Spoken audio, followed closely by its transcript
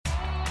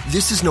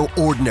This is no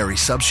ordinary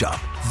sub shop.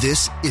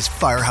 This is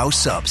Firehouse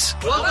Subs.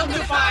 Welcome to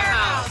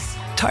Firehouse.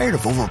 Tired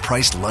of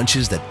overpriced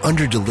lunches that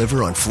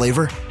underdeliver on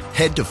flavor?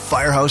 Head to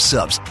Firehouse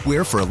Subs,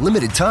 where for a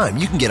limited time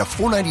you can get a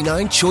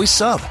 $4.99 choice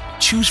sub.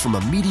 Choose from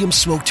a medium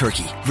smoked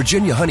turkey,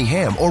 Virginia honey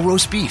ham, or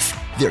roast beef.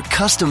 They're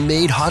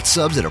custom-made hot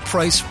subs at a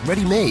price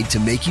ready-made to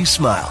make you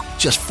smile.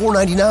 Just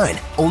 $4.99,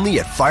 only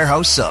at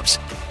Firehouse Subs.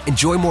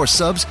 Enjoy more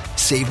subs,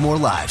 save more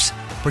lives.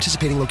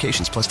 Participating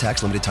locations plus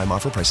tax, limited time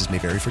offer. Prices may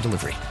vary for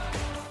delivery.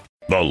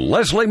 The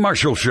Leslie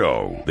Marshall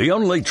Show, the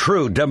only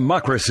true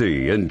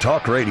democracy in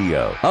talk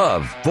radio,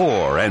 of,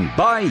 for, and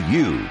by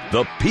you,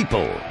 the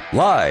people.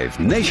 Live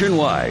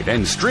nationwide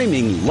and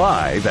streaming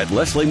live at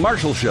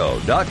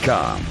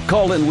lesliemarshallshow.com.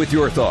 Call in with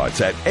your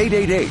thoughts at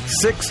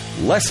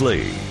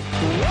 888-6-LESLIE.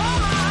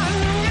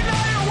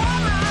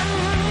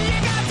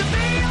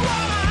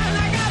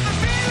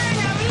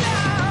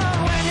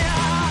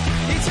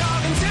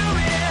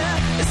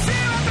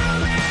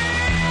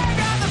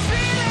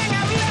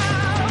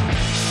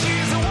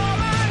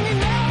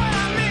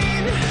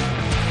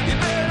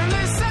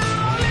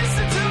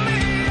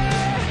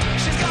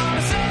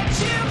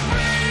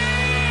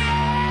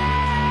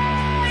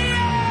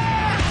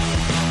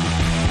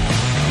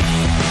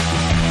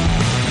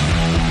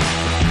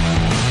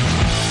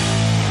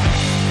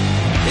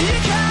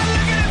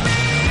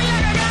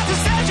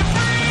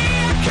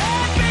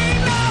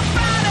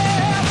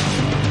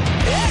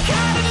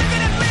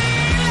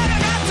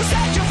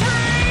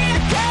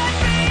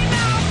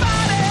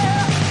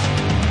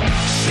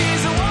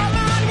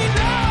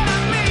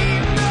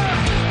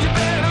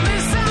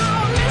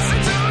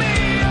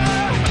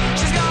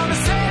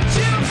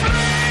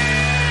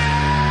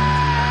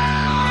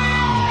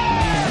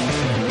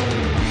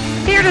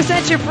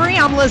 Set you free.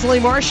 I'm Leslie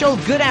Marshall.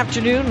 Good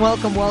afternoon.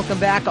 Welcome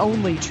back.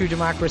 Only true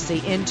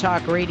democracy in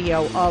talk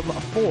radio of,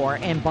 for,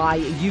 and by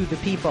you, the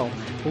people.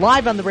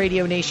 Live on the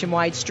radio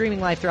nationwide, streaming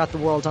live throughout the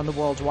world on the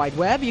World Wide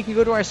Web. You can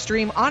go to our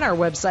stream on our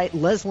website,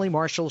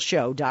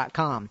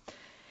 lesliemarshallshow.com.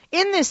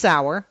 In this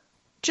hour,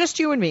 just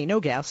you and me, no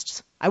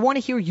guests. I want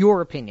to hear your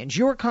opinions,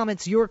 your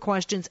comments, your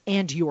questions,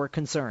 and your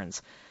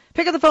concerns.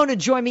 Pick up the phone and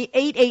join me,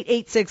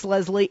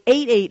 888-6-LESLIE,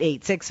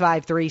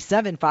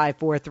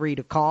 888-653-7543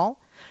 to call.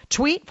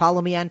 Tweet,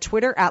 follow me on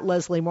Twitter at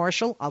Leslie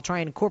Marshall. I'll try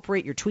and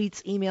incorporate your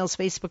tweets, emails,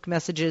 Facebook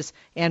messages,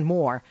 and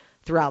more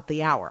throughout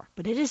the hour.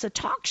 But it is a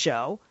talk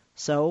show,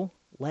 so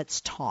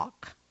let's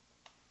talk.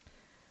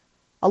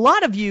 A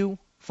lot of you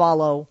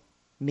follow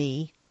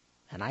me,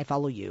 and I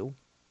follow you.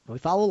 We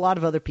follow a lot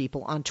of other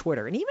people on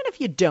Twitter. And even if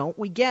you don't,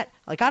 we get,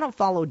 like I don't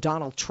follow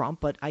Donald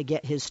Trump, but I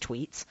get his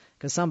tweets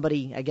because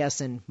somebody, I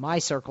guess, in my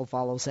circle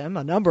follows him.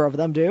 A number of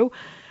them do.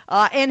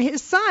 And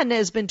his son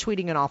has been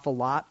tweeting an awful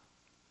lot.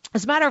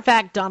 As a matter of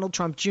fact, Donald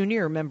Trump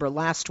Jr., remember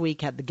last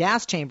week, had the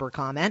gas chamber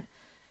comment.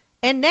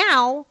 And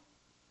now,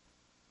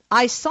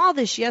 I saw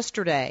this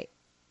yesterday,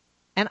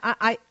 and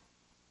I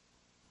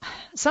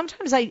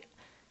sometimes I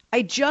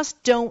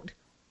just don't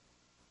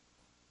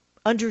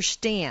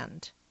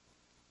understand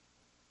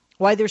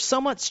why there's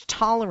so much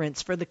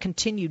tolerance for the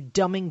continued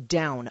dumbing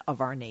down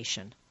of our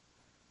nation.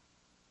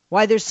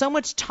 Why there's so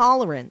much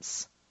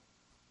tolerance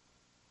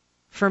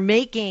for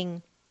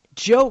making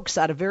jokes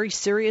out of very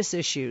serious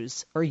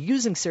issues or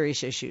using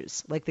serious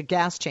issues like the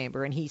gas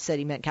chamber. And he said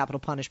he meant capital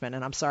punishment.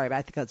 And I'm sorry, but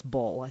I think that's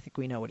bull. I think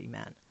we know what he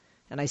meant.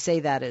 And I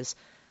say that as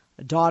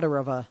a daughter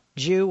of a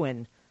Jew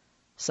and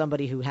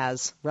somebody who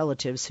has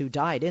relatives who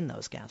died in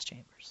those gas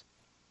chambers.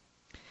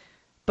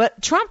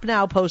 But Trump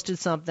now posted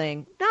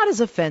something not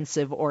as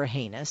offensive or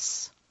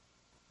heinous,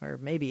 or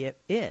maybe it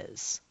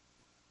is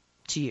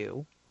to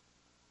you,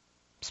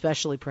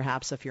 especially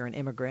perhaps if you're an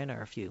immigrant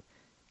or if you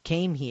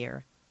came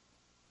here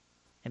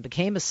and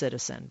became a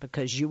citizen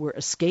because you were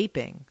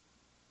escaping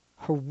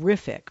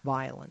horrific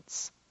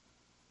violence,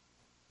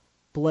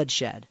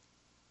 bloodshed,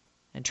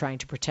 and trying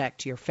to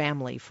protect your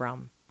family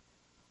from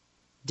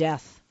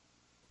death,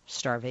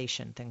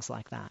 starvation, things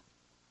like that.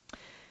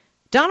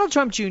 Donald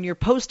Trump Jr.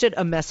 posted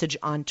a message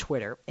on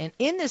Twitter, and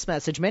in this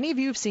message, many of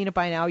you have seen it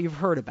by now, you've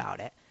heard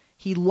about it.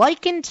 He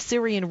likened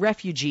Syrian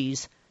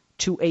refugees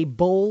to a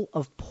bowl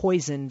of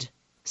poisoned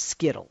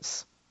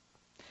Skittles.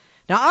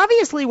 Now,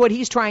 obviously, what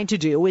he's trying to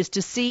do is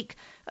to seek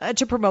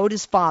to promote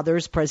his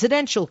father's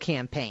presidential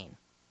campaign.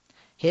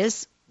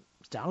 His,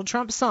 Donald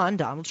Trump's son,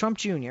 Donald Trump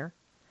Jr.,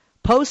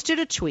 posted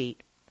a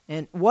tweet,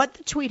 and what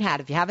the tweet had,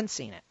 if you haven't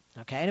seen it,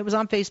 okay, and it was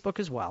on Facebook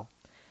as well,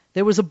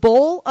 there was a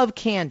bowl of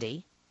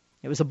candy.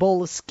 It was a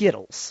bowl of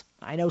Skittles.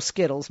 I know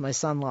Skittles. My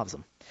son loves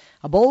them.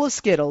 A bowl of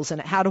Skittles,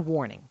 and it had a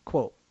warning,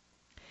 quote,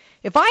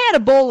 "If I had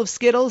a bowl of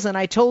Skittles and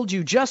I told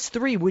you just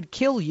 3 would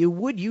kill you,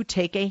 would you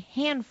take a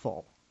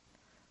handful?"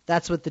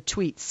 That's what the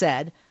tweet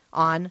said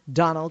on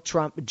Donald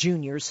Trump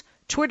Jr.'s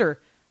Twitter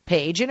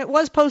page, and it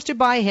was posted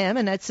by him,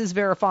 and that's his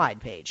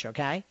verified page,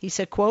 okay? He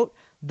said, quote,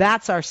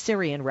 "That's our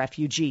Syrian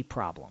refugee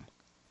problem."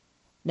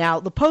 Now,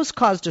 the post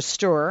caused a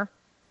stir.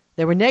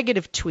 There were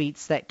negative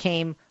tweets that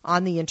came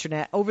on the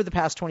internet over the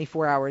past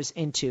 24 hours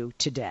into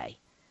today.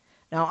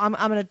 Now, I'm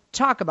going to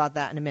talk about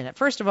that in a minute.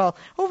 First of all,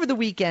 over the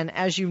weekend,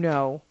 as you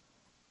know,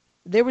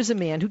 there was a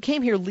man who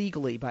came here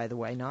legally, by the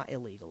way, not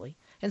illegally.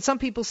 And some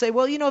people say,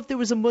 well, if there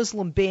was a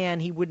Muslim ban,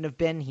 he wouldn't have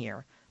been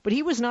here. But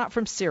he was not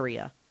from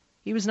Syria.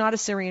 He was not a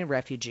Syrian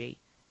refugee.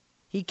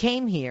 He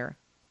came here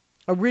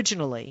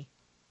originally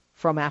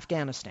from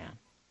Afghanistan.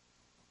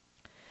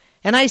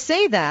 And I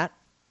say that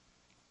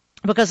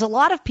because a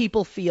lot of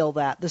people feel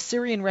that the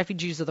Syrian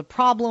refugees are the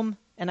problem,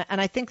 and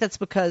I think that's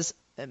because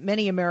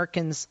many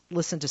Americans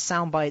listen to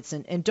sound bites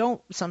and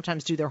don't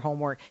sometimes do their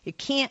homework. You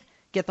can't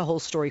get the whole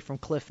story from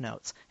Cliff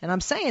Notes. And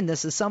I'm saying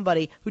this as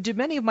somebody who did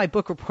many of my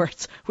book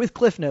reports with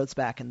Cliff Notes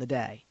back in the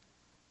day.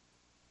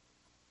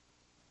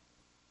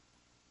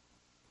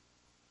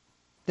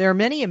 There are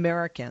many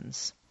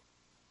Americans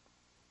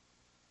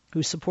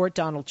who support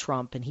Donald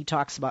Trump, and he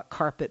talks about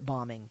carpet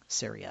bombing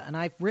Syria. And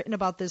I've written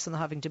about this in the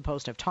Huffington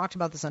Post. I've talked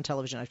about this on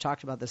television. I've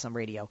talked about this on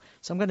radio.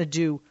 So I'm going to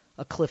do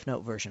a Cliff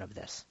Note version of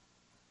this.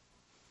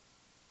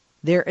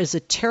 There is a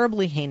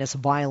terribly heinous,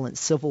 violent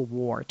civil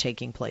war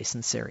taking place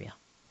in Syria.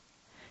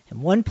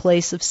 In one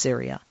place of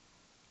Syria,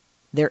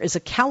 there is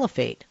a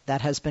caliphate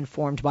that has been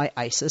formed by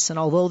ISIS, and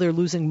although they're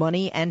losing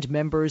money and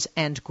members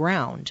and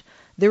ground,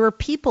 there are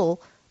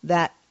people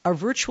that are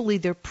virtually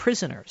their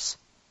prisoners.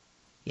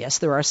 Yes,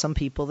 there are some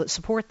people that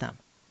support them,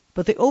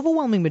 but the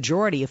overwhelming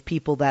majority of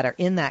people that are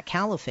in that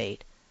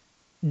caliphate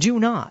do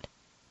not.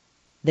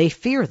 They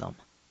fear them.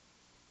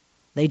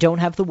 They don't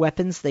have the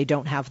weapons. They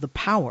don't have the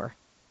power.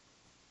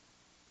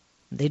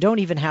 They don't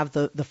even have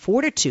the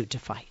fortitude to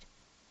fight.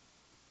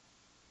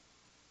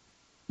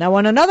 Now,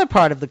 in another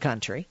part of the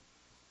country,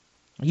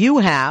 you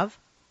have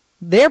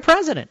their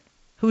president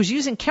who's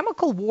using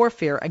chemical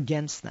warfare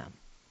against them.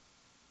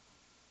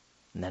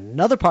 And then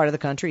another part of the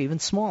country, even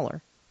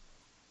smaller,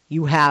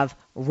 you have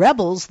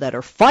rebels that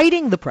are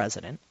fighting the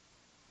president,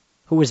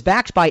 who is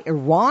backed by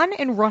Iran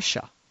and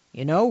Russia.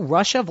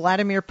 Russia,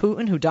 Vladimir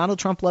Putin, who Donald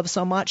Trump loves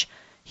so much,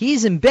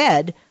 he's in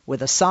bed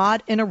with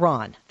Assad and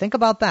Iran. Think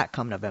about that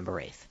come November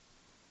 8th.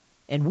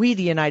 And we,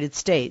 the United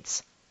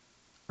States,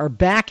 are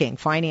backing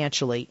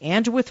financially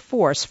and with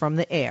force from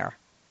the air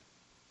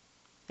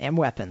and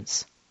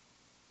weapons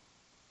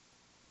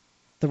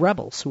the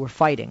rebels who are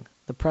fighting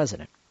the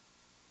president.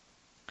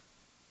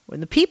 When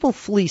the people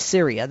flee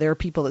Syria, there are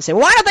people that say,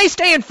 why don't they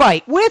stay and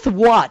fight? With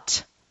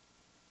what?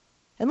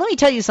 And let me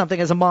tell you something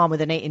as a mom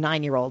with an 8 and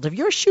 9-year-old. If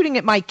you're shooting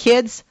at my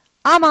kids,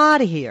 I'm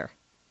out of here.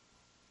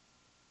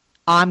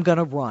 I'm going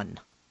to run.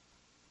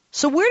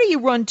 So where do you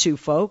run to,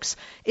 folks?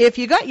 If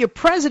you got your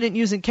president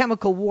using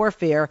chemical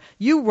warfare,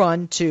 you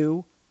run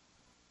to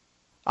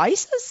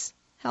ISIS?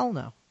 Hell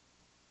no.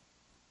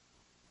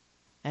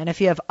 And if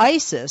you have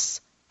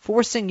ISIS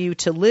forcing you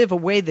to live a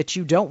way that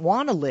you don't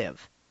want to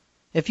live,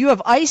 if you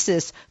have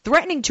ISIS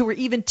threatening to or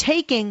even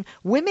taking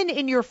women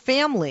in your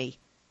family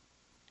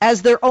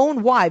as their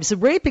own wives,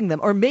 raping them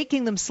or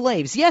making them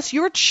slaves, yes,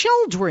 your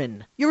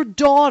children, your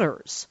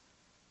daughters,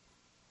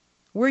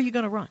 where are you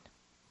going to run?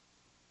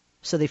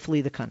 So they flee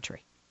the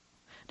country.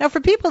 Now,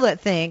 for people that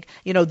think,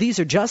 these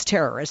are just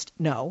terrorists,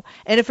 no.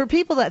 And for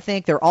people that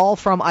think they're all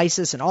from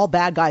ISIS and all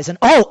bad guys and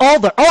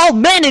all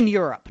men in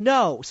Europe,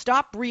 no.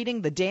 Stop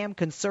reading the damn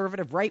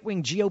conservative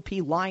right-wing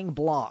GOP lying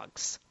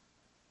blogs.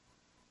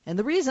 And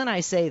the reason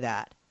I say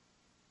that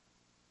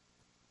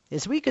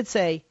is we could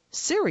say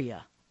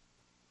Syria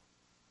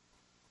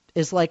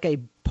is like a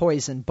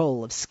poison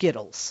bowl of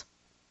Skittles.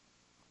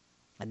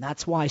 And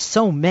that's why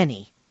so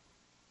many,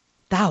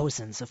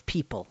 thousands of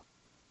people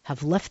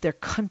have left their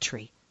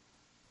country.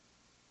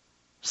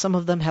 Some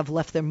of them have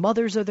left their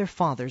mothers or their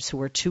fathers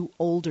who are too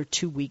old or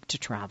too weak to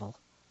travel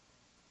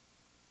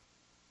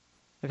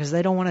because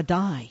they don't want to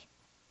die.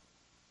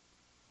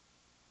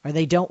 Or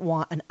they don't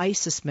want an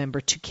ISIS member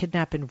to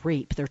kidnap and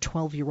rape their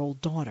 12-year-old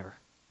daughter.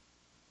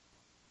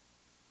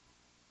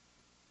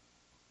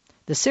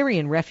 The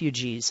Syrian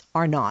refugees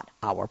are not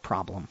our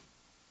problem.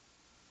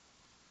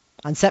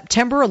 On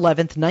September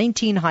 11th,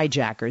 19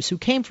 hijackers who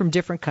came from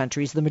different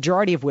countries, the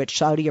majority of which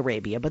Saudi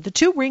Arabia, but the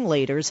two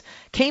ringleaders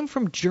came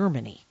from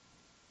Germany.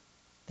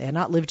 They had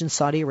not lived in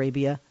Saudi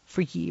Arabia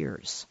for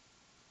years.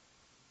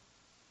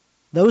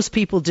 Those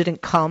people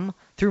didn't come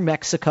through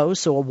Mexico,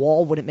 so a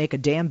wall wouldn't make a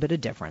damn bit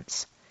of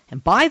difference.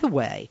 And by the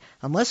way,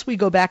 unless we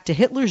go back to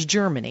Hitler's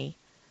Germany,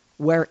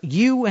 where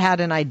you had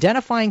an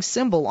identifying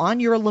symbol on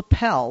your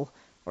lapel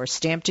or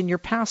stamped in your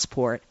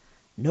passport,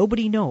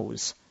 nobody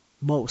knows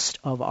most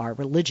of our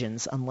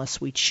religions unless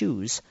we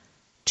choose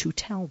to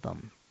tell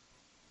them.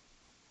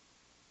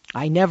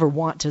 I never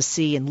want to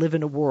see and live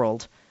in a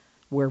world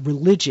where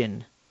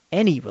religion,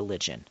 any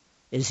religion,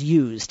 is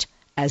used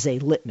as a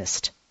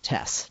litmus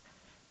test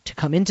to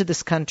come into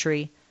this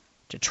country,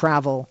 to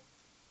travel,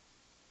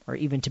 or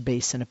even to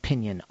base an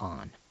opinion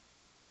on.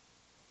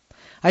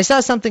 I saw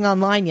something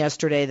online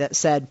yesterday that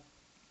said,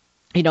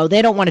 they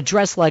don't want to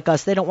dress like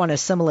us, they don't want to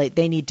assimilate,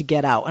 they need to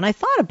get out. And I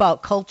thought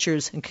about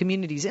cultures and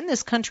communities in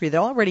this country that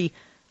already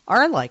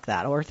are like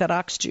that.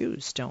 Orthodox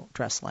Jews don't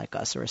dress like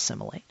us or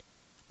assimilate.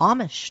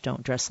 Amish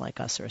don't dress like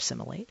us or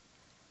assimilate.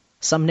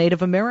 Some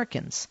Native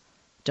Americans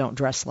don't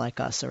dress like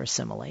us or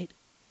assimilate.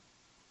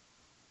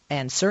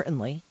 And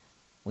certainly,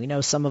 we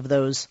know some of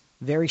those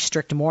Very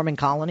strict Mormon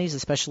colonies,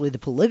 especially the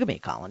polygamy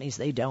colonies,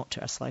 they don't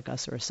dress like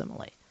us or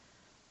assimilate.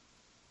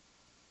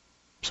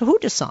 So who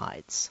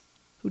decides?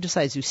 Who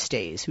decides who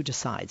stays? Who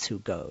decides who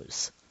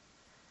goes?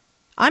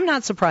 I'm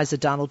not surprised that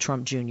Donald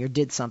Trump Jr.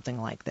 did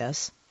something like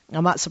this.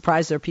 I'm not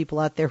surprised there are people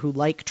out there who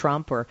like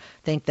Trump or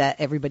think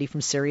that everybody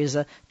from Syria is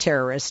a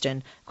terrorist.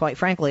 And quite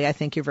frankly, I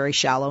think you're very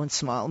shallow and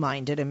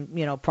small-minded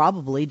and,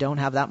 probably don't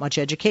have that much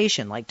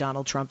education. Like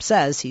Donald Trump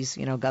says, he's,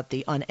 got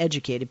the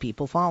uneducated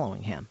people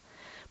following him.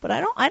 But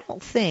I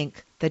don't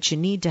think that you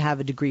need to have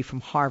a degree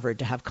from Harvard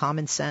to have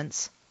common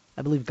sense.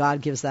 I believe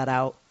God gives that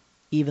out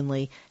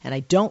evenly. And I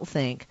don't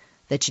think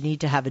that you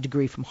need to have a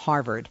degree from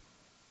Harvard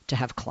to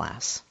have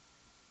class.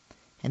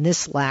 And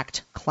this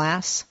lacked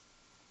class.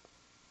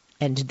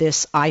 And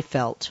this, I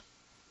felt,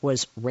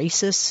 was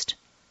racist,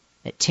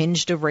 it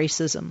tinged of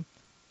racism,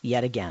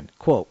 yet again.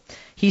 Quote,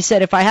 he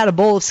said, if I had a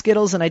bowl of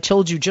Skittles and I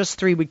told you just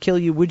 3 would kill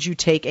you, would you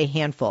take a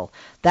handful?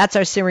 That's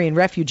our Syrian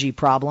refugee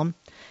problem.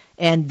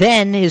 And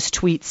then his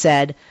tweet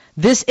said,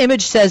 this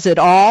image says it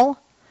all.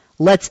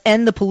 Let's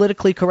end the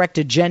politically correct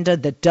agenda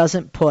that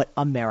doesn't put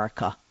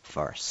America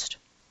first.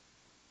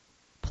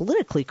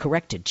 Politically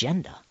correct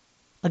agenda.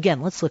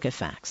 Again, let's look at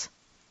facts.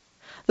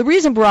 The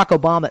reason Barack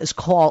Obama is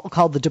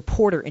called the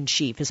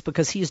deporter-in-chief is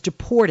because he has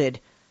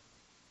deported,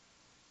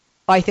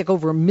 I think,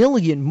 over 1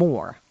 million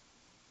more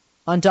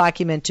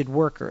undocumented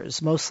workers,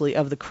 mostly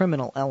of the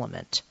criminal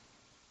element,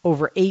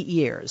 over 8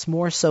 years,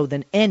 more so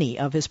than any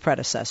of his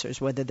predecessors,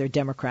 whether they're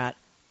Democrat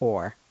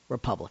or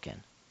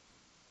Republican.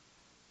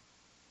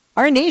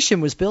 Our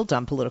nation was built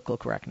on political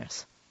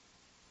correctness.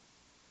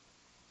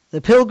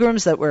 The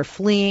pilgrims that were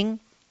fleeing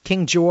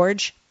King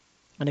George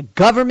and a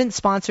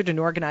government-sponsored and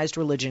organized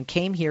religion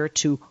came here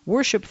to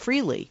worship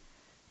freely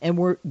and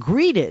were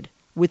greeted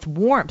with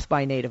warmth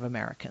by Native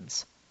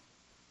Americans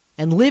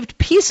and lived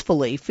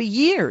peacefully for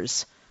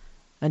years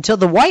until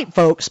the white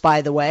folks,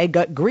 by the way,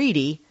 got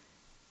greedy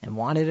and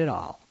wanted it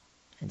all.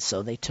 And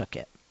so they took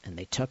it, and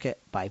they took it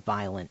by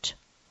violent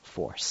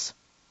force.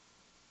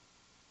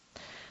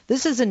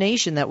 This is a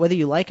nation that, whether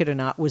you like it or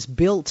not, was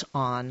built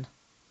on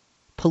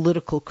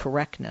political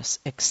correctness,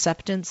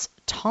 acceptance,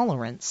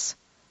 tolerance,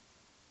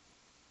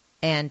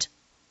 and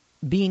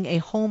being a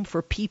home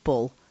for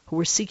people who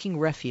were seeking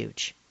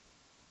refuge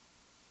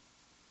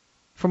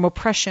from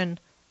oppression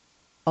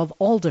of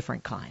all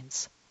different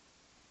kinds.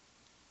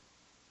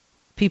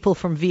 People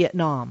from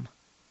Vietnam,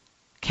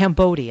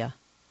 Cambodia,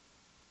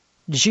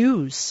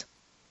 Jews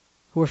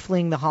who were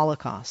fleeing the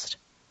Holocaust.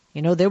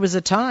 There was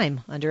a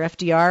time under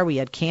FDR we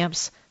had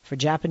camps for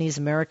Japanese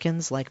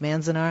Americans like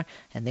Manzanar,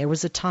 and there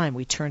was a time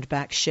we turned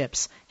back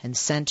ships and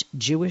sent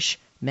Jewish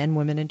men,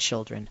 women, and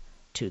children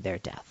to their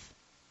death.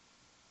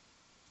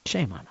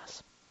 Shame on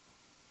us.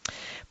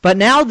 But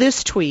now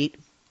this tweet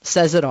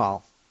says it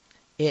all.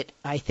 It,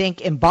 I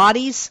think,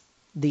 embodies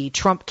the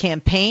Trump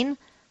campaign,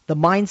 the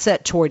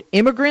mindset toward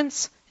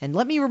immigrants. And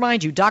let me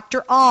remind you,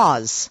 Dr.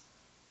 Oz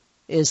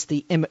is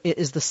the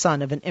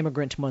son of an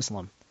immigrant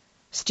Muslim.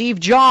 Steve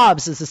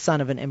Jobs is the son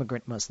of an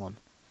immigrant Muslim.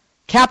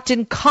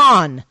 Captain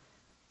Khan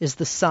is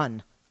the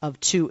son of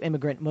 2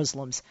 immigrant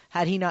Muslims.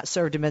 Had he not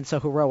served and been so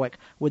heroic,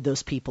 would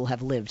those people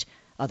have lived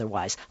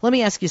otherwise? Let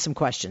me ask you some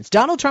questions.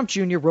 Donald Trump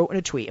Jr. wrote in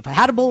a tweet, if I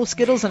had a bowl of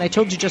Skittles and I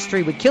told you just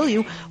 3 would kill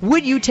you,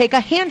 would you take a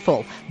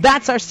handful?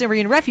 That's our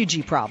Syrian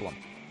refugee problem.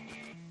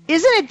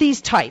 Isn't it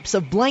these types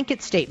of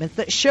blanket statements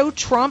that show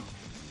Trump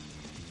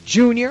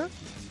Jr.,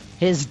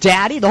 his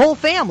daddy, the whole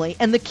family,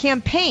 and the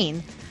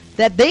campaign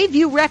that they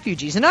view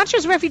refugees, and not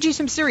just refugees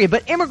from Syria,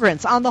 but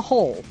immigrants on the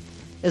whole,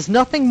 as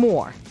nothing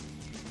more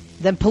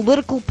than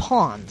political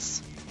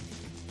pawns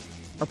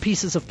or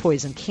pieces of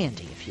poison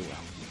candy, if you will?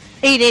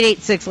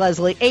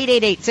 888-6-LESLIE,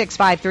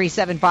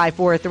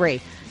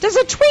 888-653-7543. Does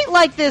a tweet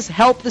like this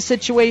help the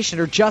situation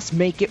or just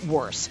make it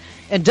worse?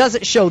 And does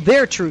it show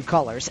their true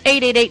colors?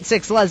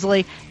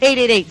 888-6-LESLIE,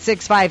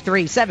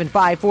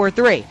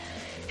 888-653-7543.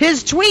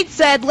 His tweet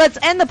said, let's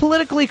end the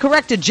politically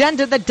correct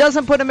agenda that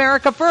doesn't put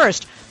America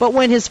first. But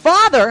when his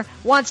father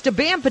wants to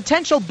ban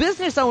potential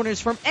business owners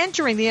from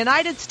entering the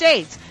United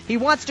States, he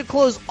wants to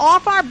close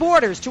off our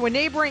borders to a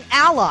neighboring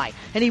ally,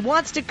 and he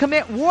wants to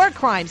commit war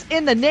crimes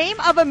in the name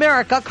of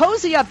America,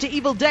 cozy up to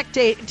evil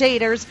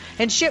dictators,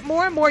 and ship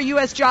more and more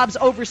U.S. jobs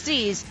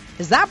overseas.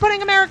 Is that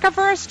putting America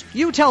first?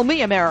 You tell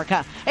me,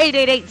 America.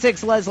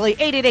 888-6-LESLIE,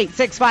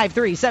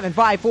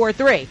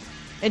 888-653-7543.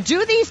 And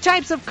do these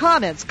types of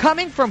comments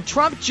coming from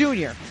Trump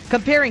Jr.,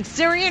 comparing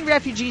Syrian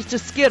refugees to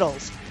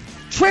Skittles,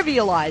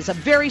 trivialize a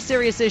very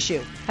serious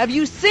issue? Have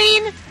you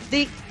seen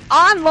the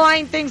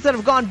online things that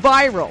have gone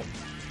viral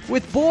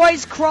with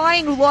boys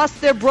crying who lost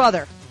their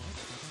brother,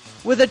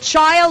 with a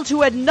child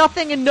who had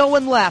nothing and no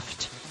one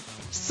left,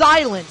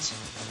 silent,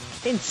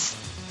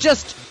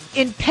 just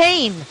in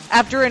pain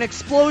after an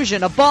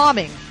explosion, a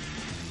bombing,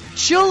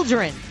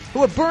 children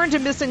who are burned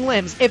and missing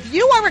limbs? If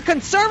you are a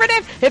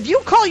conservative, if you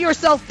call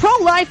yourself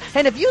pro-life,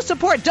 and if you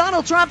support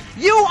Donald Trump,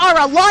 you are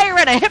a liar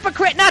and a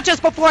hypocrite, not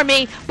just before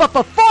me, but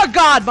before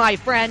God, my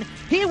friend.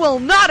 He will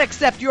not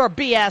accept your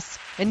BS,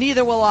 and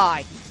neither will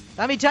I.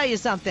 Let me tell you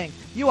something.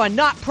 You are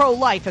not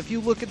pro-life if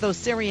you look at those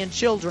Syrian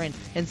children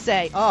and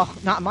say, oh,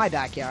 not in my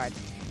backyard.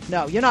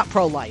 No, you're not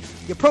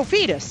pro-life. You're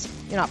pro-fetus.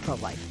 You're not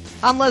pro-life.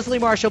 I'm Leslie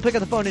Marshall. Pick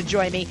up the phone and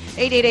join me.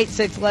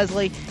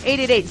 888-6-LESLIE,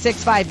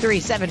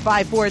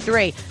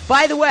 888-653-7543.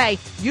 By the way,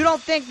 you don't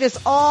think this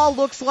all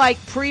looks like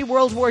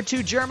pre-World War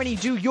II Germany?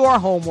 Do your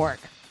homework.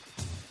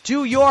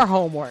 Do your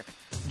homework.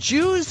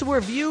 Jews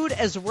were viewed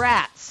as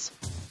rats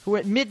who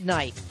at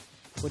midnight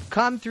would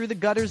come through the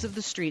gutters of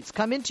the streets,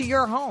 come into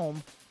your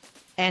home,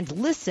 and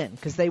listen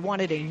because they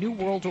wanted a new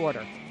world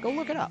order. Go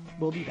look it up.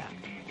 We'll be back.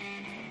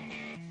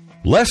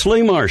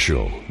 Leslie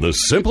Marshall, the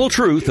simple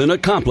truth in a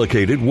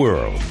complicated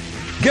world.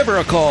 Give her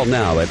a call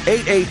now at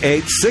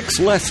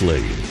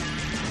 888-6-LESLIE.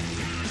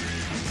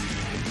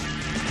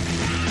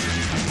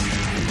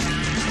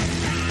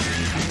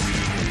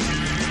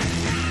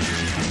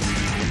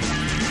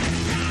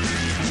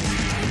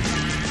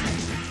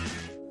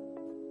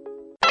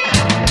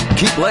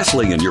 Keep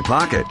Leslie in your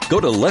pocket. Go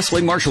to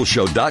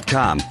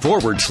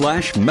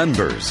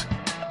lesliemarshallshow.com/members.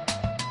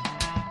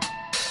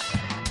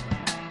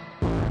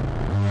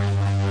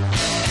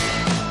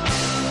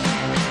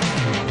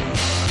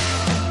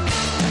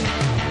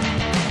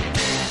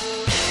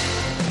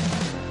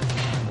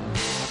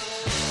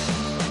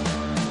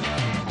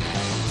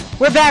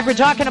 We're back. We're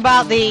talking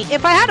about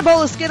if I had a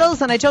bowl of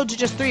Skittles and I told you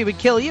just 3 would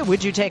kill you,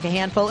 would you take a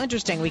handful?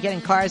 Interesting. We get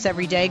in cars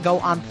every day, go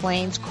on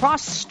planes,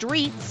 cross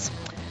streets,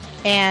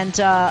 and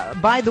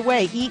by the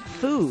way, eat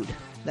food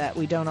that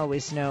we don't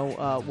always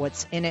know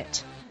what's in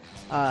it.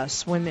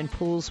 Swim in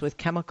pools with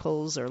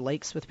chemicals or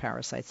lakes with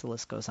parasites. The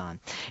list goes on.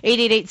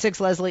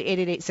 888-6-LESLIE,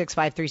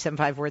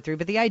 888-653-7543.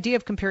 But the idea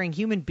of comparing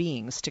human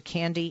beings to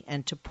candy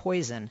and to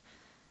poison,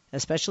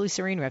 especially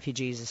Syrian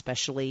refugees,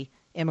 especially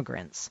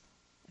immigrants,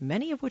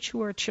 many of which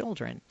who are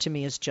children, to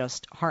me is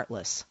just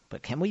heartless.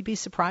 But can we be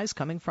surprised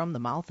coming from the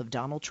mouth of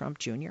Donald Trump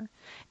Jr.?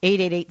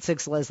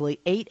 888-6-LESLIE,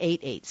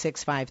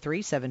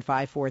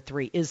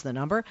 888-653-7543 is the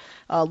number.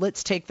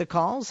 Let's take the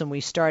calls, and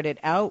we started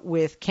out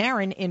with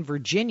Karen in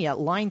Virginia,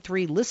 line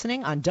 3,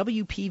 listening on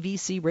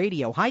WPVC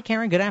Radio. Hi,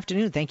 Karen. Good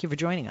afternoon. Thank you for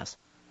joining us.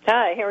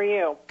 Hi. How are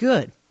you?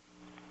 Good.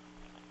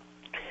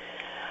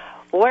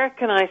 Where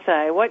can I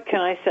say? What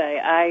can I say?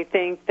 I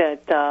think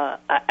that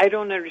I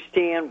don't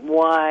understand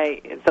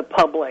why the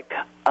public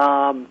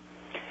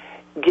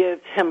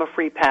gives him a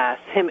free pass,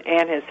 him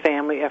and his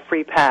family a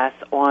free pass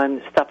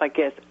on stuff like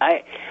this.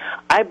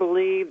 I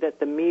believe that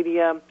the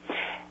media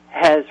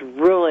has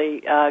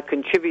really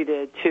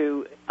contributed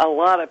to a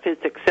lot of his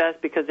success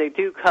because they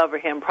do cover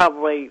him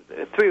probably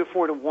 3 or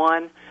 4 to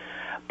 1.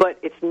 But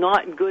it's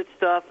not good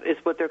stuff is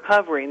what they're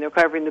covering. They're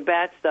covering the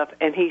bad stuff,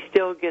 and he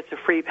still gets a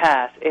free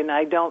pass, and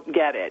I don't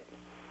get it.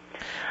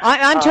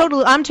 I'm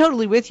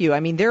totally with you. I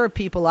mean, there are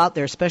people out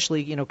there,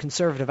 especially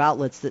conservative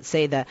outlets, that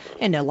say that,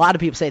 and a lot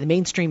of people say the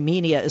mainstream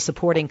media is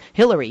supporting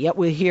Hillary. Yet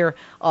we hear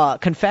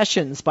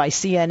confessions by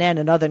CNN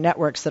and other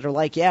networks that are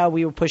like, yeah,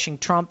 we were pushing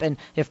Trump, and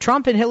if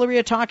Trump and Hillary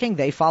are talking,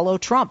 they follow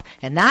Trump,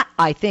 and that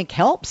I think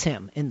helps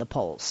him in the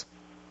polls.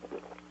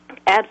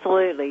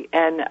 Absolutely,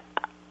 and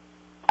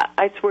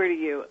I swear to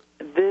you,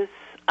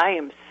 I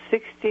am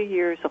 60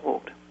 years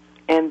old,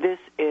 and this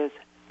is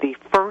the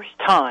first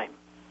time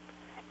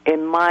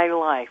in my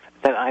life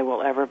that I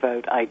will ever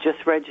vote. I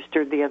just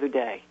registered the other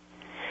day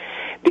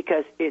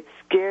because it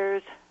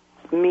scares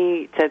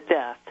me to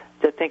death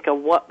to think of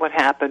what would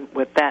happen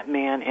with that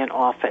man in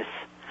office.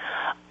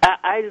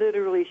 I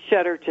literally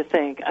shudder to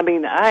think. I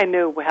mean, I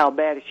know how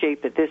bad a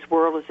shape that this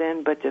world is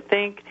in, but to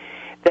think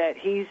that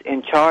he's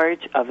in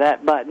charge of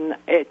that button,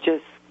 it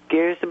just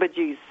scares the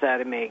bejesus out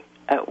of me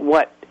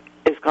what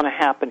is going to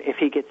happen if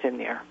he gets in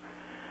there.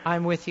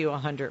 I'm with you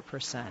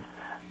 100%.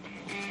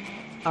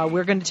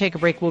 We're going to take a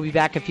break. We'll be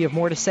back. If you have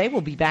more to say, we'll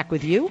be back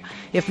with you.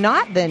 If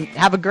not, then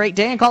have a great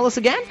day and call us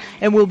again,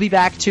 and we'll be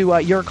back to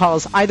your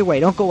calls either way.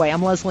 Don't go away.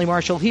 I'm Leslie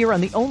Marshall here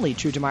on the only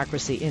true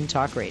democracy in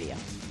talk radio.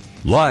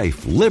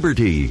 Life,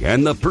 liberty,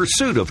 and the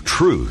pursuit of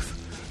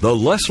truth. The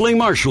Leslie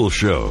Marshall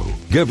Show.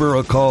 Give her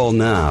a call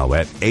now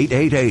at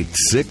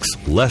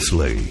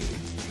 888-6-LESLIE.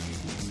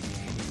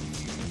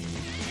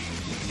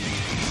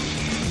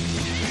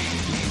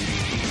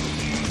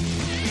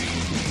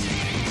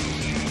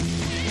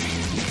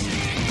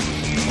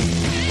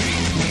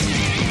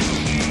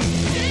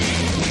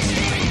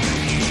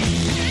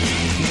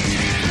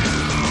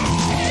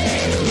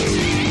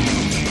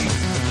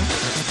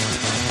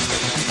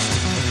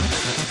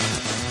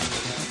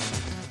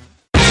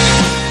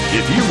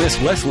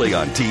 Leslie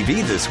on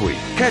TV this week.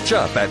 Catch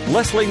up at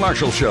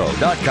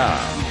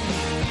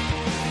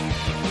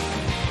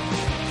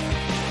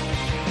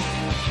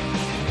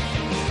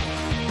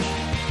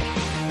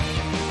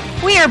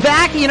lesliemarshallshow.com. We are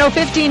back.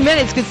 15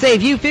 minutes could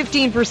save you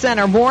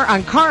 15% or more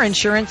on car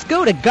insurance.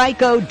 Go to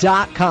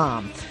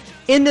geico.com.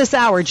 In this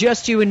hour,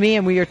 just you and me,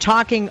 and we are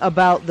talking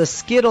about the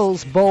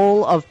Skittles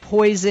bowl of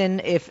poison.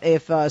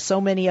 If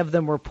so many of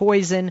them were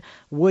poison,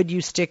 would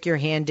you stick your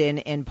hand in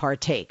and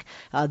partake?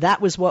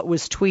 That was what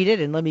was tweeted,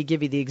 and let me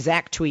give you the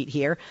exact tweet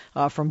here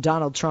from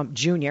Donald Trump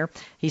Jr.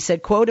 He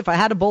said, quote, "If I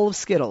had a bowl of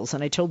Skittles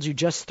and I told you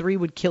just 3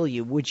 would kill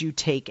you, would you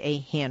take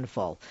a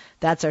handful?"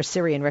 That's our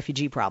Syrian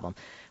refugee problem.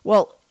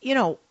 Well, you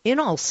know, in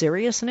all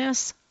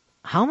seriousness,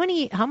 how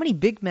many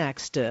Big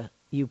Macs do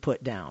you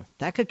put down?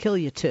 That could kill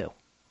you too.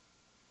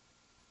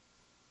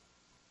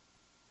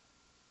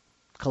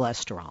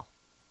 Cholesterol.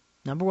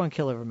 Number one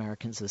killer of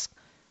Americans is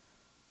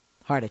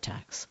heart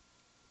attacks,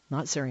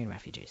 not Syrian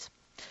refugees.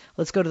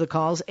 Let's go to the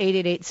calls.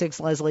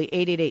 888-6-LESLIE,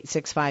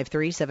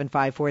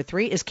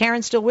 888-653-7543. Is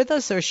Karen still with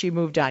us, or has she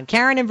moved on?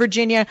 Karen in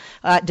Virginia,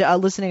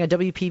 listening on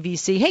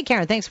WPVC. Hey,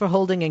 Karen, thanks for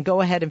holding, and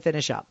go ahead and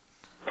finish up.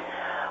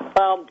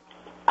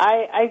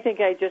 I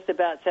think I just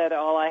about said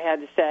all I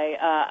had to say,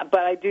 but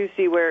I do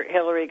see where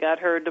Hillary got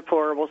her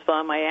deplorables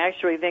from. I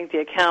actually think the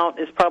account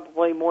is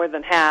probably more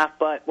than half,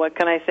 but what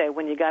can I say?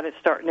 When you got it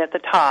starting at the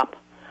top,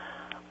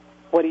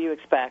 what do you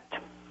expect?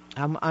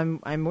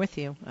 I'm with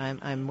you.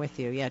 I'm with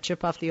you. Yeah,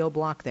 chip off the old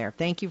block there.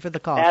 Thank you for the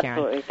call,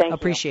 Absolutely. Karen. Thank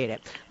Appreciate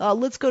it.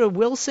 Let's go to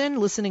Wilson,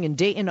 listening in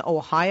Dayton,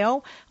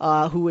 Ohio,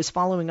 who is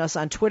following us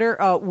on Twitter.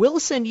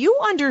 Wilson, you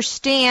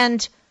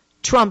understand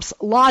Trump's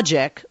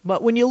logic,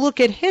 but when you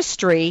look at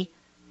history,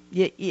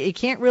 you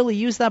can't really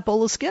use that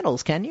bowl of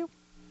Skittles, can you?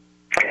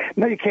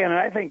 No, you can't. And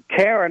I think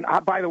Karen,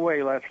 by the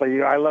way,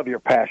 Leslie, I love your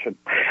passion.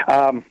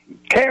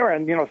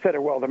 Karen, said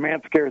it well. The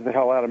man scares the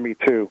hell out of me,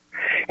 too.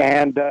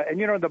 And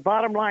the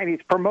bottom line,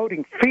 he's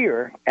promoting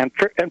fear, and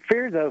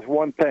fear does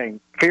one thing.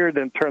 Fear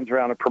then turns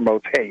around and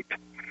promotes hate.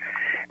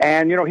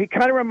 And, he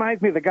kind of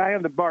reminds me of the guy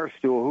on the bar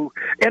stool who,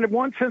 in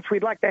one sense,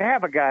 we'd like to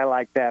have a guy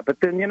like that. But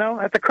then,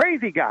 that's a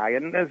crazy guy.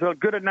 And there's a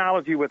good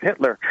analogy with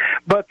Hitler.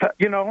 But,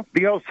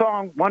 the old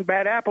song, one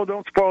bad apple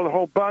don't spoil the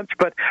whole bunch.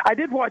 But I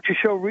did watch a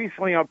show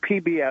recently on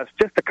PBS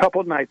just a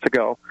couple of nights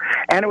ago.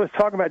 And it was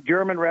talking about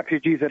German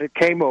refugees that had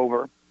came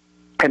over.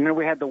 And then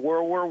we had the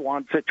World War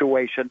I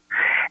situation.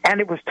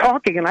 And it was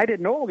talking, and I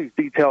didn't know all these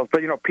details,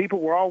 but, people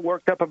were all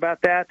worked up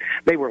about that.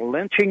 They were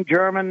lynching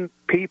German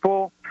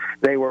people.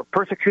 They were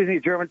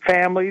persecuting German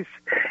families.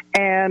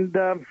 And,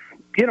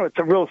 it's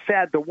a real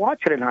sad to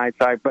watch it in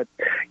hindsight, but,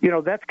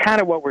 that's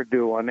kind of what we're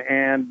doing.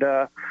 And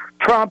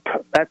Trump,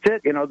 that's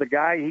it. The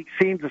guy, he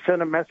seems to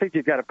send a message.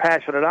 He's got a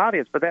passionate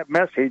audience, but that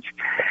message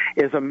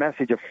is a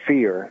message of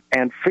fear.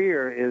 And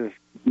fear is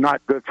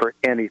not good for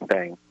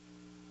anything.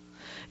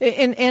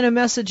 And a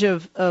message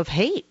of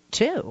hate,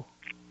 too.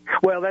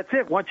 Well, that's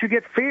it. Once you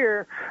get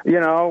fear,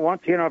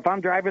 if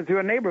I'm driving through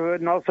a neighborhood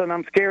and all of a sudden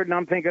I'm scared and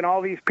I'm thinking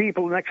all these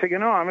people, next thing you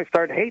know, I'm going to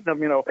start hating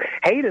them.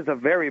 Hate is a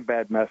very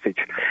bad message.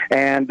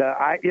 And,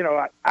 I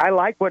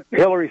like what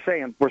Hillary's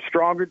saying. We're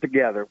stronger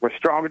together. We're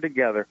stronger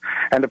together.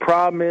 And the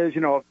problem is,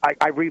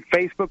 I read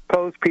Facebook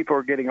posts. People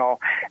are getting all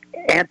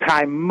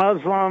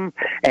anti-Muslim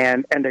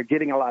and they're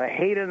getting a lot of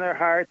hate in their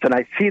hearts. And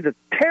I see the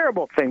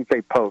terrible things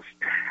they post.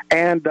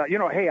 And,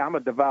 hey, I'm a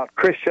devout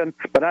Christian,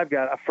 but I've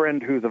got a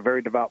friend who's a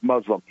very devout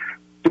Muslim.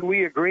 Do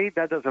we agree?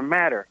 That doesn't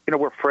matter.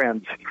 We're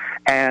friends,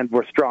 and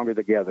we're stronger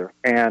together.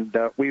 And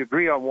we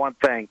agree on one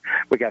thing.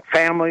 We got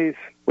families.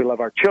 We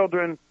love our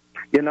children,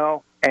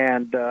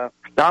 and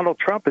Donald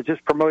Trump is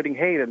just promoting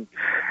hate. And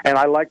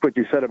I like what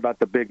you said about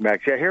the Big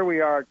Macs. Yeah, here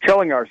we are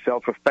killing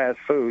ourselves with fast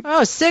food.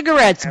 Oh,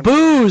 cigarettes,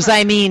 booze.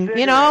 Cigarettes,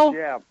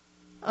 Yeah.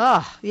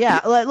 Oh, yeah.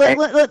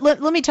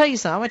 Let me tell you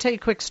something. I want to tell you a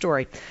quick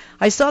story.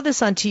 I saw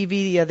this on TV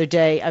the other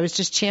day. I was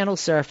just channel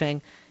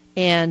surfing,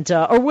 and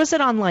or was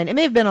it online? It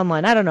may have been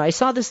online. I don't know. I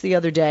saw this the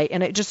other day,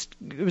 and it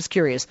was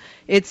curious.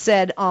 It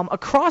said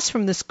across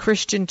from this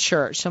Christian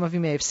church, some of you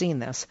may have seen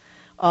this,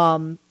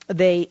 a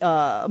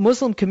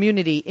Muslim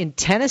community in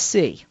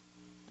Tennessee,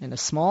 in a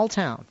small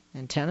town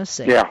in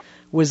Tennessee,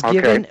 was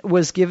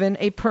given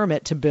a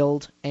permit to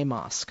build a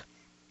mosque.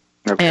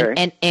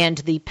 Okay. And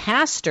the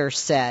pastor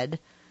said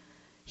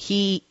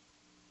he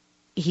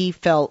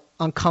felt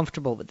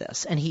uncomfortable with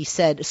this, and he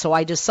said, so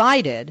I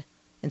decided,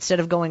 instead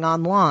of going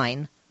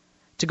online,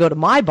 to go to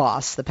my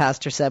boss, the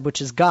pastor said, which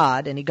is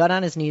God, and he got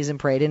on his knees and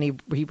prayed, and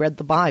he read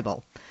the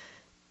Bible.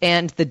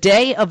 And the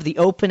day of the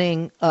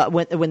opening,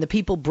 when the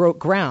people broke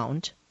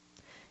ground,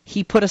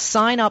 he put a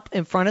sign up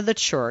in front of the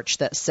church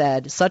that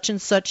said, such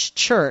and such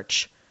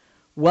church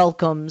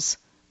welcomes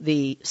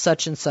the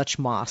such and such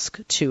mosque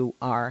to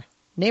our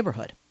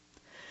neighborhood.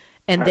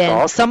 And then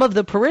awesome. Some of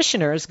the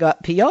parishioners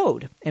got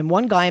PO'd. And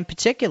one guy in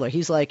particular,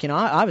 he's like,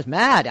 I was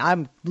mad.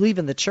 I'm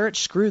leaving the church.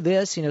 Screw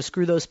this,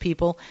 screw those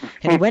people.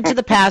 And he went to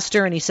the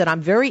pastor and he said,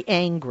 I'm very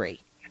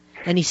angry.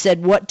 And he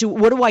said, what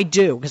do I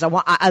do? Because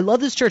I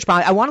love this church,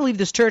 but I want to leave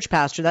this church,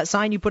 pastor. That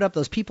sign you put up,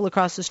 those people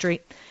across the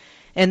street.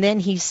 And then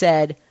he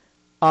said,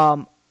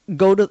 do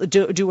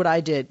what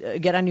I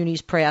did. Get on your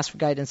knees, pray, ask for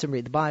guidance, and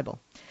read the Bible.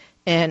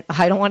 And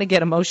I don't want to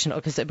get emotional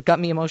because it got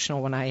me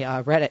emotional when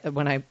I read it,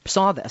 when I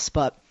saw this.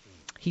 But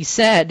he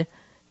said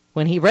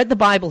when he read the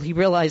Bible, he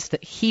realized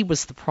that he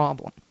was the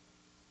problem,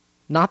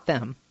 not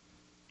them,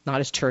 not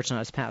his church, not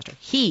his pastor.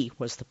 He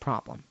was the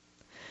problem.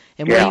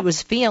 and what he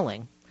was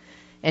feeling.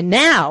 And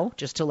now,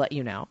 just to let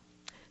you know,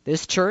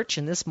 this church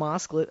and this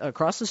mosque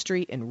across the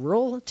street in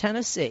rural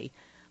Tennessee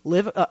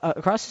live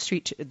across the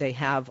street. They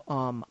have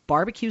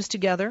barbecues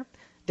together.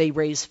 They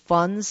raise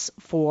funds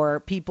for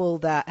people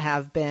that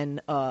have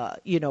been,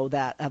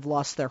 that have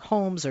lost their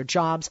homes or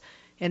jobs,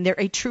 and they're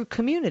a true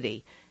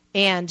community.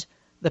 And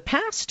the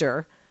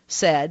pastor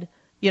said,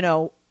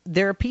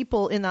 there are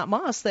people in that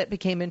mosque that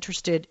became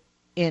interested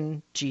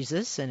in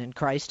Jesus and in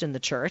Christ and the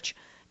church.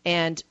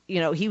 And,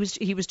 he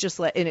was just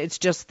and it's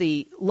just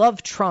the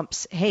love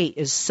trumps hate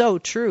is so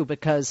true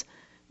because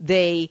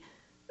they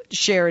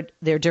shared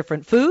their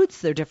different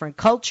foods, their different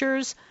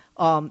cultures.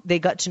 They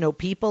got to know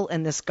people.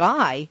 And this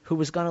guy who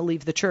was going to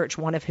leave the church,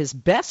 one of his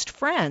best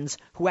friends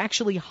who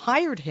actually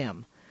hired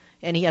him,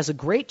 and he has a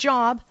great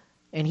job,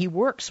 and he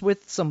works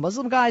with some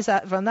Muslim guys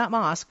from that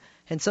mosque,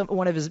 and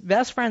one of his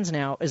best friends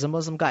now is a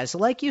Muslim guy. So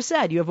like you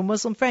said, you have a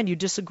Muslim friend, you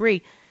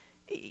disagree.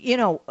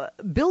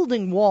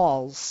 Building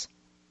walls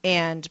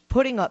and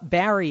putting up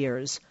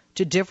barriers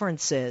to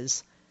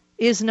differences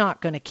is not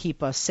going to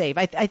keep us safe.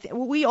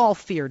 We all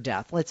fear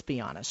death, let's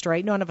be honest,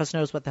 right? None of us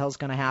knows what the hell's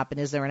going to happen.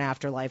 Is there an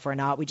afterlife or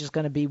not? We're just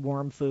going to be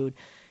worm food.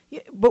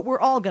 But we're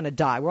all going to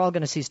die. We're all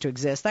going to cease to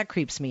exist. That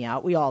creeps me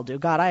out. We all do.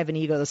 God, I have an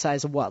ego the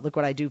size of what? Look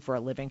what I do for a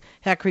living.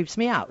 That creeps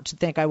me out to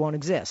think I won't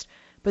exist.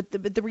 But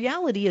the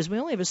reality is we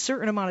only have a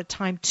certain amount of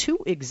time to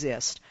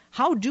exist.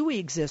 How do we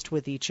exist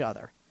with each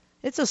other?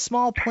 It's a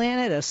small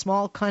planet, a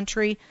small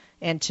country,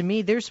 and to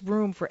me, there's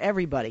room for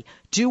everybody.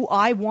 Do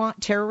I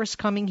want terrorists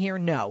coming here?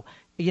 No.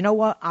 You know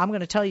what? I'm going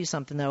to tell you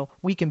something, though.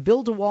 We can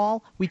build a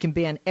wall. We can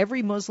ban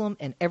every Muslim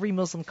in every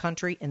Muslim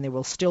country, and there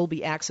will still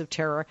be acts of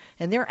terror.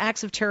 And there are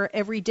acts of terror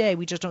every day.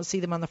 We just don't see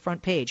them on the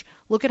front page.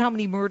 Look at how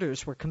many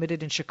murders were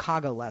committed in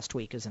Chicago last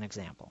week, as an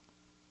example.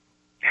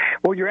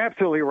 Well, you're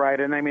absolutely right.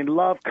 And I mean,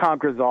 love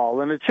conquers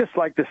all. And it's just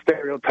like the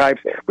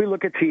stereotypes. We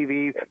look at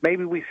TV.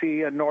 Maybe we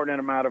see an inordinate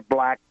amount of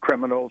black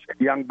criminals,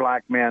 young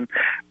black men.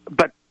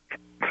 But,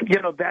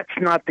 that's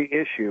not the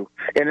issue.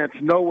 And it's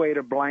no way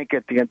to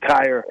blanket the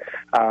entire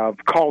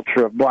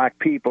culture of black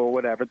people or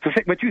whatever.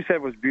 What you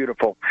said was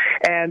beautiful.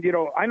 And,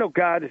 I know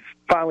God has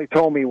finally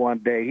told me one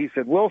day, he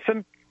said,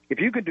 Wilson, if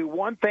you could do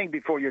one thing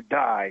before you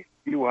die,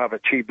 you will have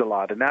achieved a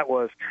lot. And that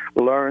was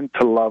learn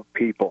to love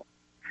people.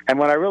 And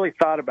when I really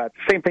thought about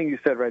the same thing you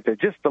said right there,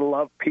 just to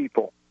love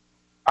people,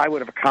 I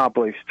would have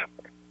accomplished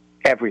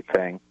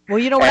everything. Well,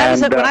 when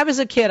I was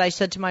a kid, I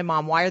said to my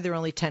mom, why are there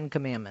only 10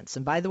 commandments?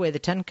 And by the way, the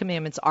 10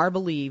 commandments are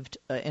believed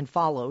and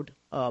followed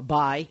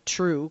by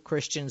true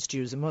Christians,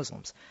 Jews, and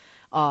Muslims.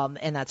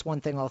 And that's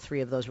one thing all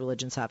three of those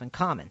religions have in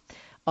common.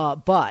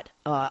 But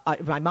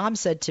my mom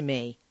said to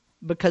me,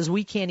 because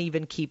we can't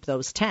even keep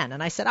those 10.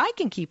 And I said, I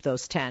can keep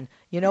those 10.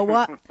 You know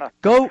what?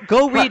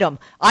 Go read them.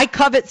 I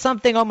covet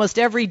something almost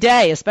every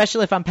day,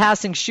 especially if I'm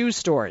passing shoe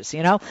stores,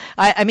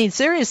 I mean,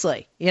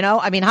 seriously,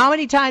 I mean, how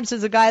many times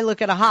does a guy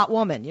look at a hot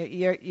woman?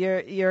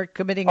 You're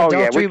committing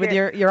adultery with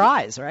your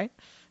eyes, right?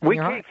 We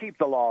can't keep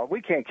the law.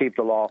 We can't keep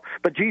the law.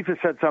 But Jesus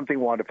said something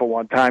wonderful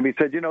one time. He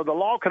said, the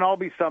law can all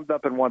be summed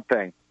up in one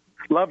thing.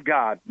 Love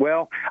God.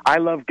 Well, I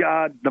love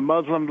God. The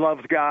Muslim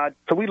loves God.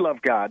 So we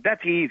love God.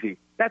 That's easy.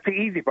 That's the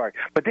easy part.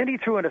 But then he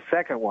threw in a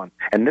second one,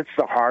 and this is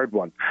the hard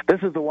one.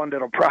 This is the one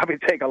that'll probably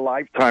take a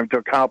lifetime to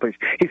accomplish.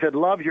 He said,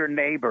 love your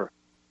neighbor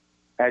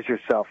as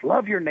yourself.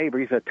 Love your neighbor.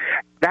 He said,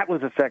 that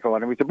was the second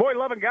one. And we said, boy,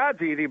 loving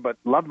God's easy, but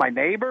love my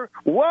neighbor?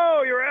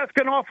 Whoa, you're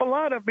asking an awful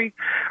lot of me.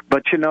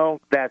 But,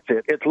 that's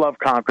it. It's love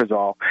conquers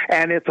all.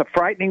 And it's a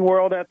frightening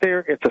world out there.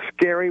 It's a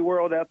scary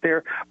world out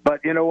there.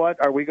 But you know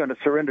what? Are we going to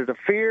surrender to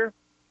fear?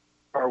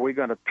 Or are we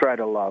going to try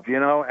to love,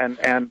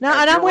 And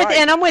I'm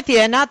with you.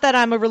 And not that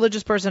I'm a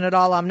religious person at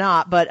all. I'm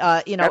not. But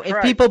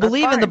if people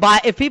believe in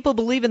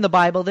the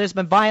Bible, there's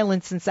been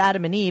violence since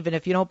Adam and Eve. And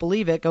if you don't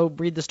believe it, go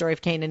read the story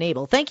of Cain and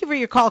Abel. Thank you for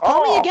your call.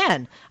 Call me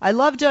again. I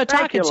loved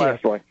talking to you.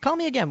 Leslie. Call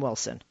me again,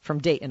 Wilson, from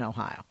Dayton,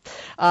 Ohio.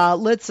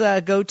 Let's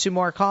go to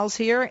more calls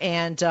here.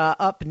 And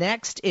up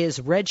next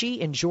is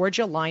Reggie in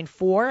Georgia, line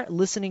 4,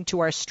 listening to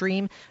our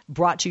stream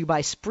brought to you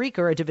by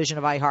Spreaker, a division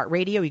of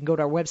iHeartRadio. You can go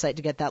to our website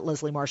to get that,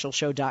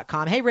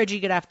 LeslieMarshallShow.com. Hey, Reggie,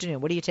 good afternoon.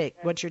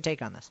 What's your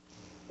take on this?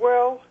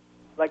 Well,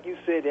 like you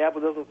said, the apple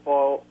doesn't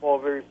fall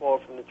very far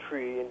from the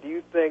tree. And do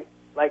you think,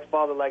 like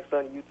father, like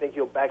son, you think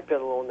he'll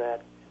backpedal on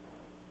that?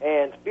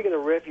 And speaking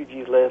of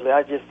refugees, Leslie,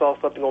 I just saw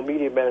something on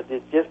Media Matters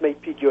that just may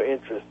pique your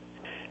interest.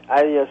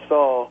 I just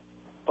saw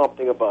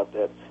something about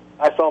that.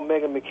 I saw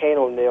Meghan McCain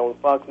on there on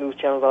Fox News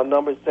Channel on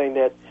numbers saying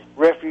that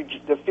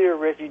the fear of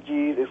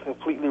refugees is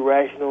completely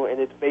rational and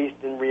it's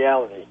based in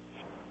reality.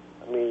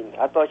 I mean,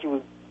 I thought she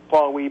was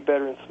far way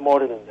better and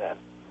smarter than that.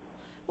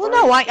 Well,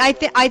 no, I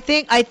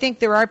think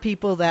there are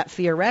people that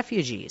fear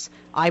refugees.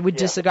 I would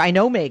disagree. I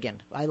know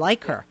Megan. I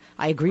like her.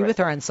 I agree with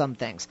her on some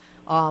things.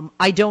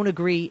 I don't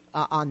agree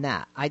on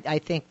that. I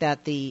think that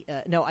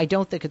I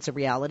don't think it's a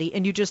reality,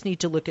 and you just need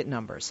to look at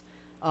numbers.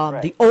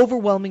 The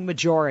overwhelming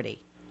majority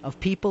of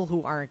people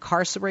who are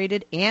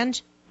incarcerated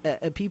and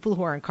people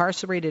who are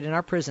incarcerated in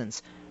our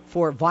prisons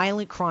for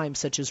violent crimes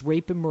such as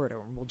rape and murder,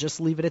 and we'll just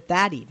leave it at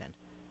that even,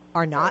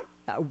 are not,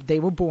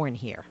 they were born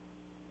here.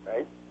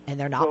 and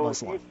they're not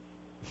Muslim.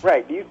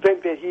 Right. Do you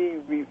think that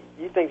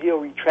he'll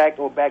retract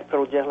or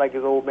backpedal just like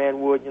his old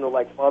man would,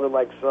 like father,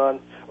 like son,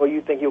 or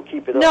you think he'll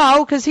keep it up?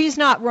 No, because he's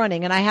not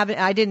running,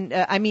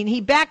 and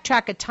he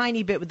backtracked a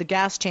tiny bit with the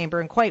gas chamber,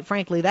 and quite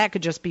frankly, that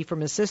could just be from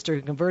his sister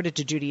who converted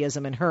to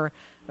Judaism and her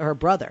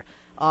brother.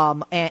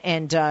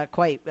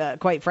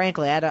 Quite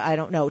frankly, I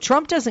don't know.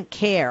 Trump doesn't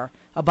care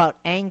about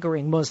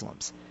angering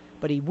Muslims,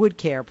 but he would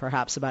care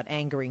perhaps about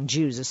angering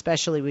Jews,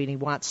 especially when he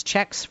wants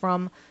checks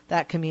from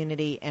that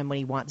community and when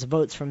he wants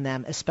votes from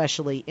them,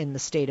 especially in the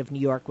state of New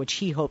York, which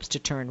he hopes to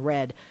turn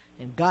red.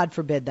 And God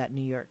forbid that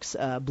New York's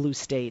blue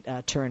state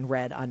turn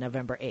red on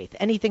November 8th.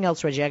 Anything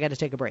else, Reggie? I got to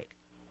take a break.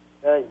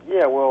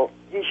 Well,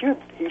 he should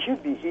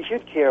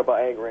care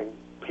about angering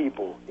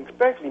people,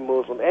 especially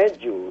Muslim and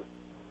Jews.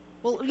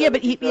 Well,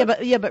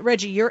 but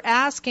Reggie, you're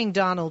asking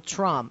Donald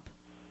Trump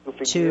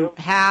to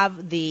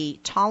have the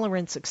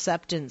tolerance,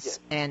 acceptance,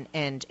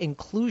 and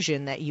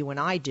inclusion that you and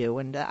I do,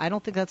 and I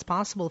don't think that's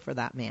possible for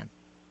that man.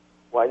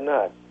 Why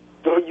not?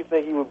 Don't you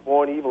think he was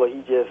born evil, or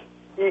he just...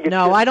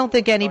 No, I don't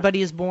think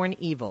anybody is born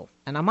evil,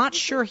 and I'm not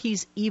sure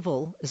he's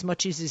evil as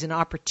much as he's an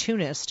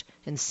opportunist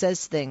and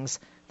says things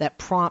that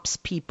prompts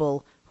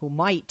people who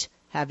might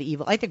have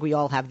evil. I think we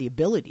all have the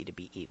ability to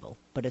be evil,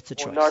 but it's a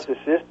choice. Or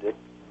narcissistic.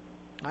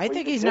 I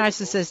think he's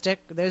narcissistic.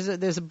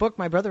 There's a book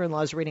my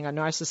brother-in-law is reading on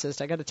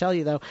narcissist. I got to tell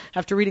you, though,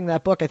 after reading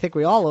that book, I think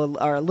we all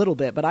are a little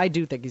bit, but I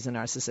do think he's a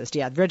narcissist.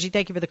 Yeah, Reggie,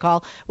 thank you for the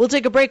call. We'll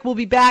take a break. We'll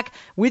be back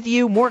with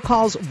you. More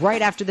calls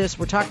right after this.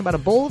 We're talking about a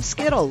bowl of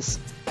Skittles,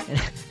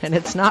 and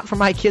it's not for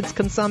my kids'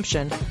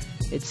 consumption.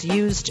 It's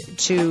used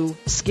to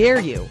scare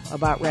you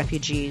about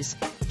refugees,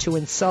 to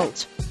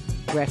insult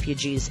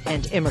refugees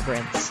and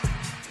immigrants.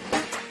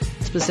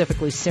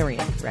 Specifically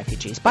Syrian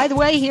refugees. By the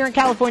way, here in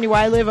California where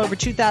I live, over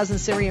 2,000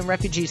 Syrian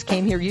refugees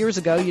came here years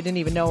ago. You didn't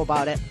even know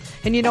about it.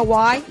 And you know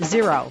why?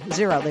 Zero.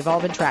 They've all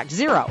been tracked.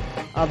 0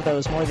 of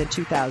those, more than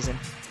 2,000,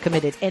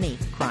 committed any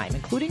crime,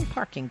 including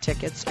parking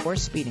tickets or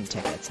speeding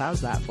tickets.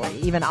 How's that for you?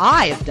 Even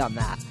I have done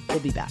that. We'll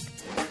be back.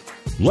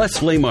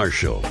 Leslie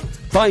Marshall,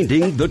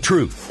 finding the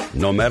truth,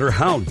 no matter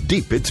how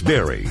deep it's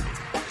buried.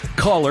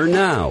 Call her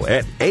now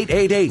at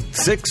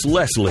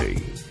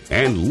 888-6-LESLIE.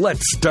 And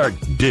let's start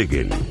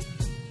digging.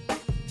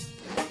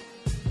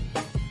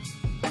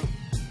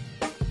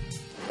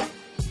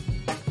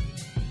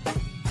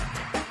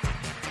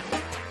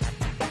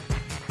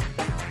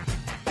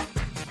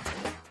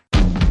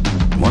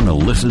 Want to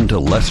listen to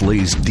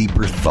Leslie's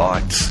deeper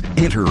thoughts?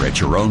 Enter at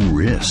your own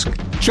risk.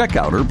 Check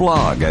out her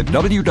blog at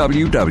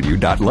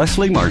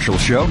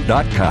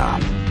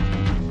www.lesliemarshallshow.com.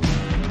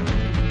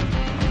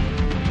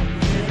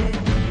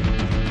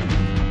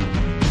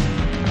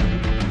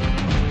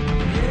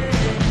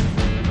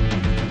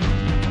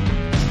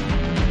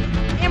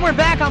 And we're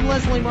back. I'm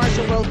Leslie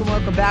Marshall.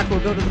 Welcome back. We'll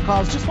go to the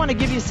calls. Just want to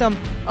give you some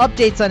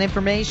updates on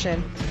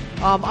information.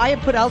 I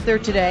have put out there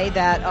today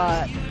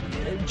that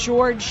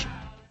George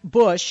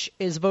Bush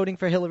is voting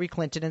for Hillary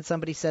Clinton, and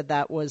somebody said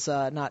that was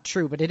not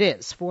true, but it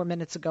is. 4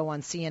 minutes ago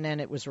on CNN,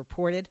 it was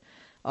reported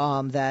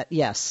that,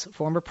 yes,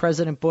 former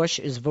President Bush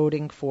is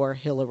voting for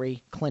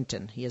Hillary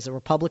Clinton. He is a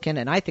Republican,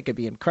 and I think it'd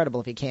be incredible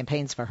if he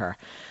campaigns for her.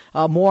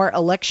 More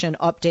election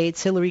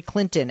updates. Hillary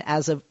Clinton,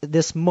 as of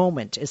this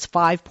moment, is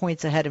 5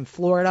 points ahead in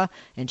Florida,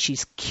 and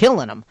she's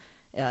killing him.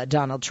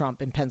 Donald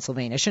Trump in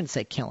Pennsylvania. I shouldn't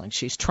say killing.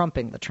 She's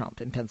trumping the Trump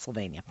in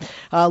Pennsylvania.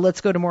 Let's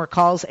go to more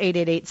calls.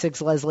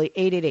 888-6-LESLIE,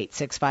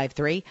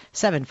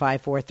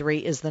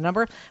 888-653-7543 is the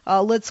number.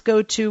 Let's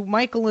go to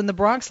Michael in the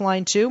Bronx,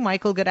 line 2.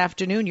 Michael, good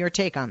afternoon. Your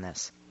take on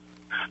this.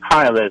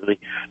 Hi,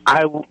 Leslie.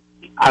 I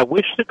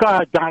wish to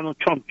God Donald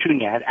Trump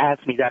Jr. had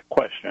asked me that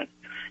question.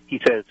 He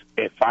says,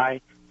 if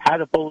I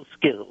had a bowl of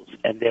Skittles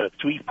and there are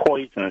 3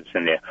 poisons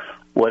in there,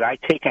 would I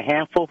take a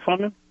handful from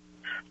him?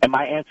 And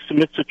my answer to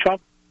Mr.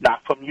 Trump,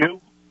 not from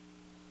you.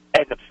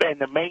 And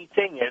the main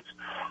thing is,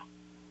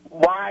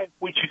 why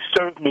would you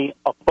serve me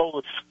a bowl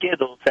of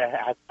Skittles that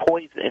has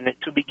poison in it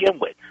to begin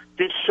with?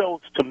 This shows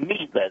to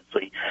me,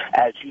 Leslie,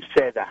 as you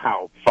said,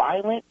 how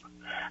violent,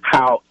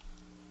 how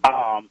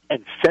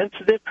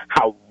insensitive,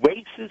 how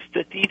racist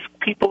that these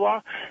people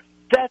are.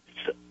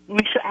 We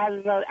should add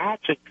another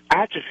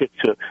adjective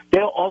to it.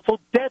 They're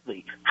also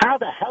deadly. How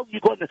the hell are you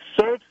going to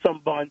serve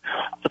someone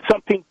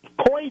something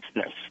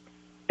poisonous?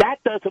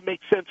 That doesn't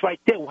make sense right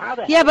there.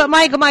 But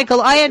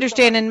Michael, I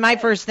understand. And my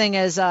first thing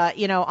is,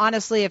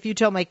 honestly, if you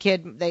told my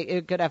kid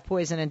they could have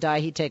poison and die,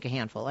 he'd take a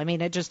handful. I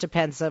mean, it just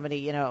depends.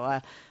 Somebody,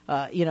 But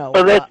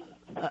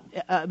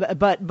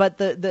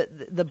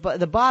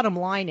the bottom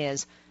line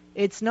is,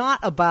 it's not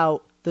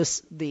about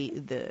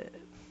the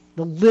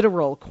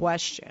literal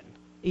question.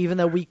 Even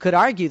though we could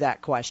argue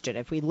that question,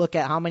 if we look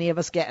at how many of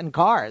us get in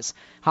cars,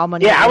 how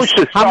many of us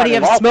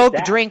smoke,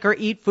 drink, or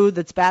eat food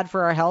that's bad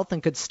for our health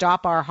and could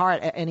stop our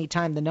heart at any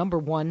time, the number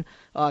one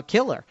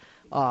killer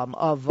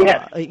of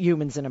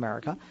humans in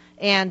America.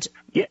 And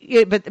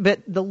but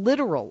the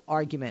literal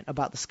argument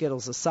about the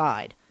Skittles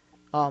aside,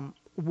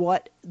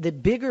 what the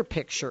bigger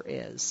picture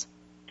is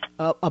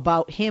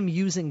about him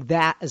using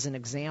that as an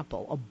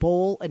example, a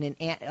bowl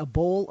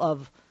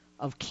of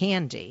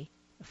candy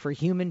for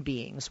human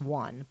beings,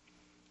 1.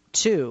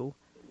 2,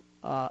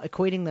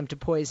 equating them to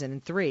poison,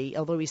 and 3,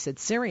 although he said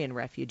Syrian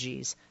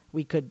refugees,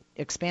 we could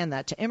expand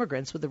that to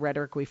immigrants with the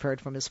rhetoric we've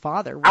heard from his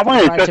father. I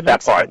want to address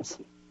that part.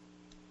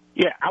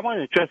 Yeah, I want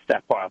to address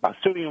that part about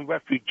Syrian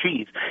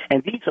refugees.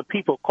 And these are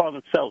people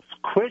calling themselves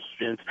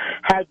Christians.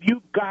 Have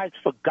you guys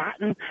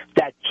forgotten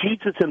that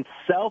Jesus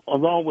himself,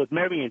 along with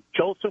Mary and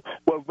Joseph,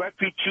 were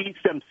refugees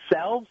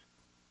themselves?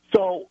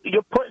 So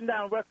you're putting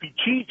down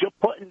refugees. You're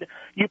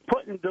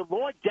putting the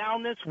Lord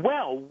down as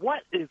well.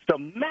 What is the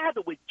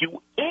matter with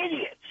you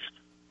idiots?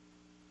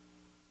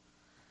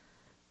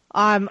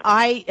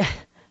 I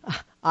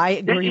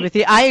agree with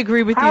you. I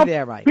agree with you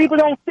there, Mike. People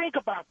don't think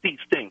about these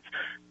things.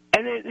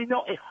 And,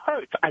 it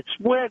hurts. I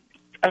swear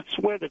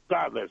to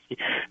God, Leslie,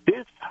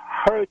 this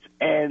hurts.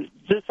 And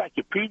just like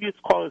your previous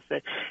caller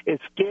said, it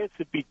scares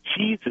the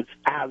bejesus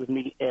out of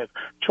me if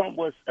Trump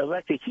was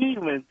elected. He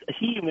even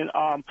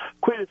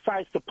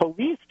criticized the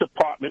police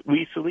department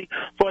recently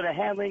for the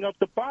handling of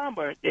the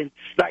bomber. It's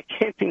like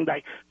hinting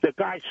like the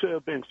guy should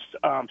have been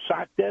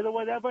shot dead or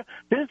whatever.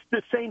 This is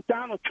the same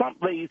Donald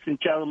Trump, ladies and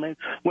gentlemen,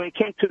 when it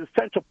came to the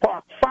Central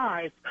Park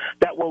 5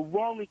 that were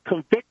wrongly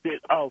convicted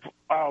of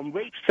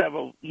rape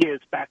several years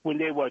back when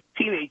they were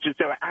teenagers.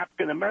 They were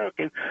African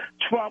American.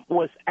 Trump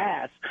was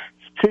asked,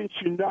 since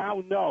you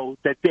now know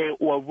that they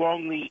were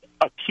wrongly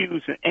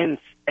accused and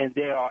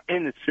they are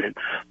innocent,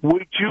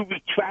 would you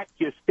retract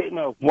your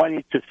statement of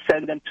wanting to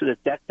send them to the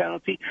death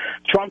penalty?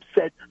 Trump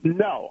said,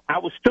 no, I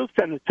would still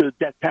send them to the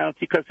death penalty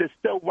because they're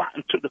still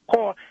rotten to the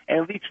core,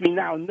 and at least we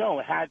now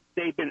know had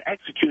they been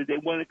executed, they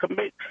wouldn't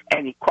commit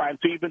any crime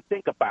to even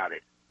think about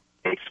it.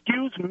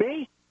 Excuse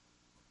me?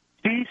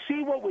 Do you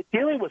see what we're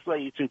dealing with,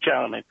 ladies and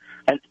gentlemen?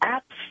 An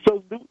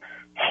absolute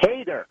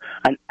hater,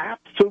 an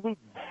absolute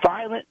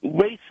violent,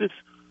 racist,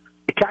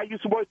 can I use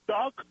the word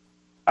thug?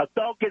 A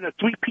thug in a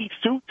three-piece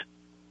suit?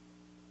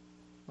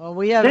 Well,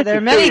 there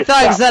are many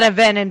thugs that have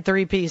been in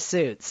three-piece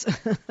suits.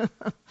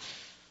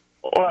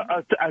 Or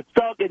a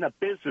thug in a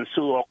business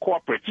suit or a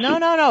corporate suit.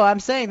 No.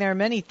 I'm saying there are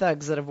many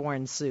thugs that have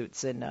worn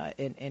suits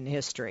in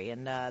history,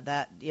 and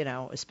that,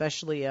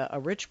 especially a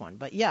rich one.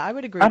 But yeah, I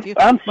would agree with you.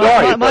 I'm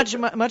sorry,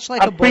 much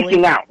like I'm a bully.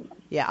 freaking out.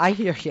 Yeah, I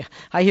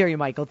hear you,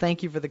 Michael.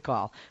 Thank you for the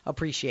call.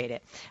 Appreciate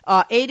it.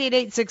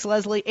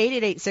 888-6-LESLIE,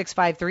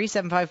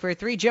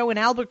 888-653-7543. Joe in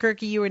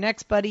Albuquerque, you were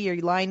next, buddy. Your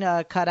line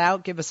cut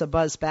out. Give us a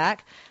buzz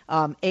back.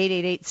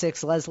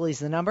 888-6-LESLIE is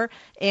the number.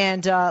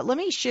 And let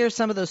me share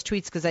some of those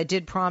tweets because I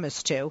did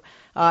promise to.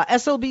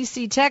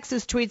 SLBC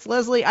Texas tweets,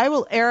 Leslie, I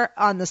will err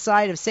on the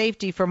side of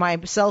safety for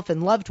myself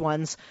and loved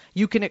ones.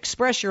 You can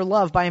express your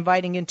love by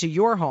inviting into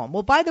your home.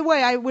 Well, by the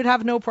way, I would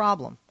have no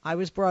problem. I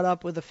was brought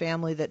up with a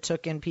family that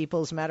took in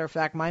people. As a matter of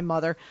fact, my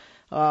mother,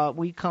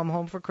 we'd come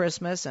home for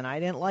Christmas, and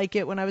I didn't like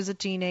it when I was a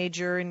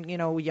teenager and,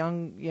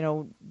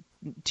 young,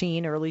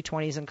 teen, early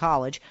 20s in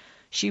college.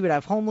 She would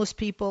have homeless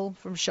people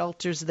from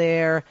shelters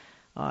there.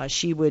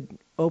 She would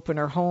open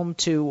her home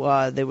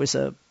to, there was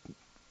a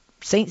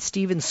St.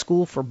 Stephen's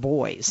School for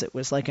Boys. It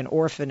was like an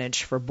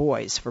orphanage for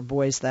boys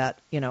that,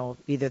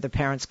 either the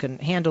parents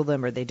couldn't handle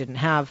them or they didn't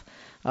have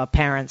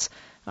parents.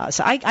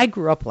 So I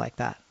grew up like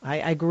that.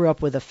 I grew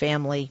up with a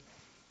family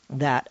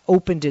that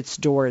opened its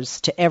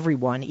doors to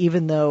everyone,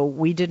 even though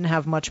we didn't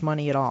have much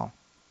money at all.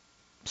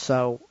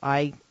 So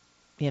I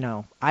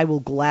will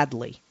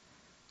gladly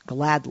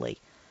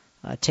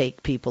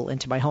take people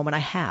into my home, and I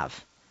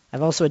have.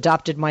 I've also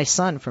adopted my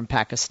son from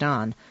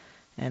Pakistan,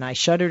 and I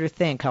shudder to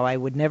think how I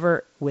would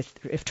never,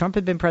 if Trump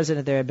had been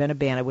president, there had been a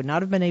ban, I would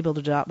not have been able to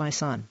adopt my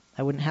son.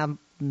 I wouldn't have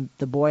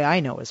the boy I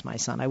know as my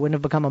son. I wouldn't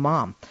have become a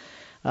mom.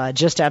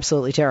 Just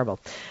absolutely terrible.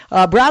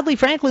 Bradley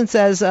Franklin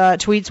says,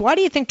 tweets, why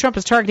do you think Trump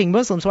is targeting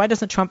Muslims? Why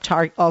doesn't Trump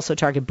also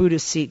target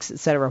Buddhists, Sikhs,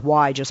 etc.?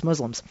 Why just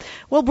Muslims?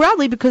 Well,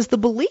 Bradley, because the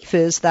belief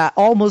is that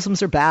all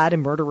Muslims are bad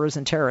and murderers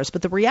and terrorists.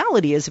 But the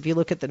reality is, if you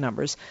look at the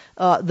numbers,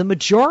 the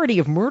majority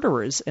of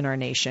murderers in our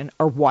nation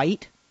are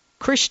white,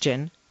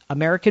 Christian,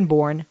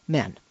 American-born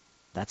men.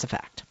 That's a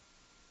fact.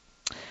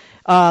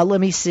 Let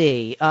me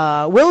see.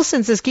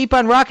 Wilson says, keep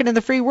on rocking in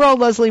the free world,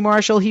 Leslie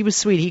Marshall. He was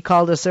sweet. He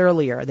called us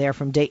earlier. They're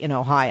from Dayton,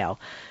 Ohio.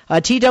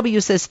 TW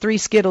says, 3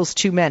 Skittles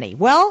too many.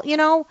 Well,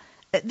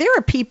 there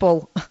are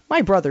people.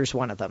 My brother's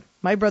one of them.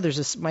 My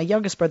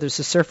youngest brother's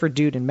a surfer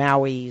dude in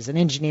Maui. He's an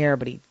engineer,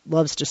 but he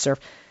loves to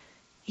surf.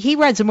 He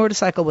rides a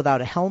motorcycle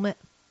without a helmet.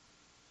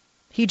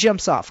 He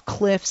jumps off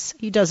cliffs.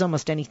 He does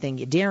almost anything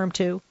you dare him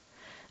to.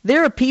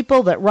 There are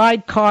people that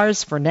ride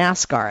cars for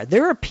NASCAR.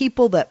 There are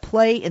people that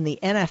play in the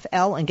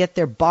NFL and get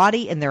their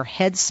body and their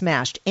head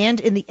smashed, and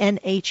in the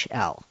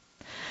NHL.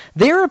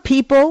 There are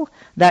people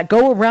that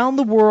go around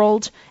the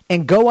world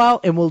and go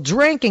out and will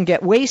drink and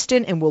get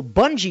wasted and will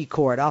bungee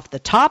cord off the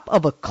top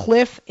of a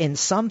cliff in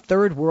some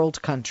third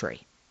world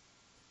country.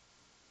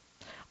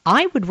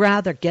 I would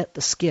rather get the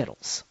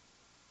Skittles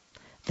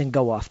than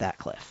go off that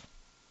cliff.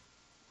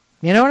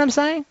 You know what I'm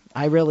saying?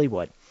 I really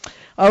would.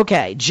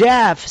 Okay,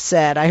 Jeff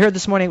said, I heard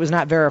this morning it was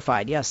not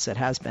verified. Yes, it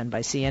has been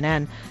by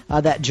CNN,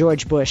 that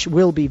George Bush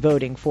will be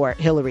voting for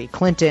Hillary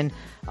Clinton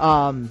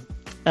 4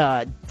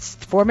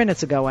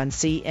 minutes ago on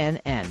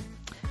CNN.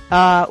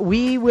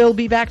 We will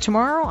be back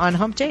tomorrow on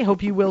Hump Day.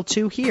 Hope you will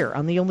too here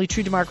on the only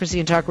true democracy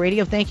in talk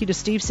radio. Thank you to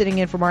Steve sitting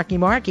in for Marky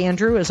Mark.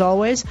 Andrew, as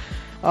always,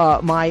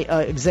 my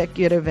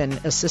executive and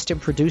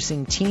assistant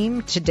producing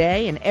team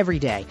today and every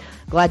day.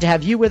 Glad to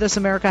have you with us,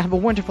 America. Have a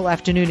wonderful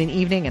afternoon and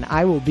evening, and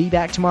I will be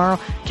back tomorrow.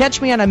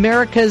 Catch me on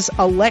America's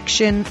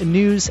Election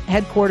News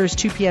Headquarters,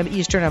 2 p.m.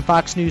 Eastern on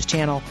Fox News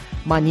Channel,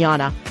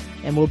 mañana.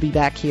 And we'll be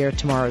back here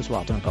tomorrow as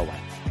well. Don't go away.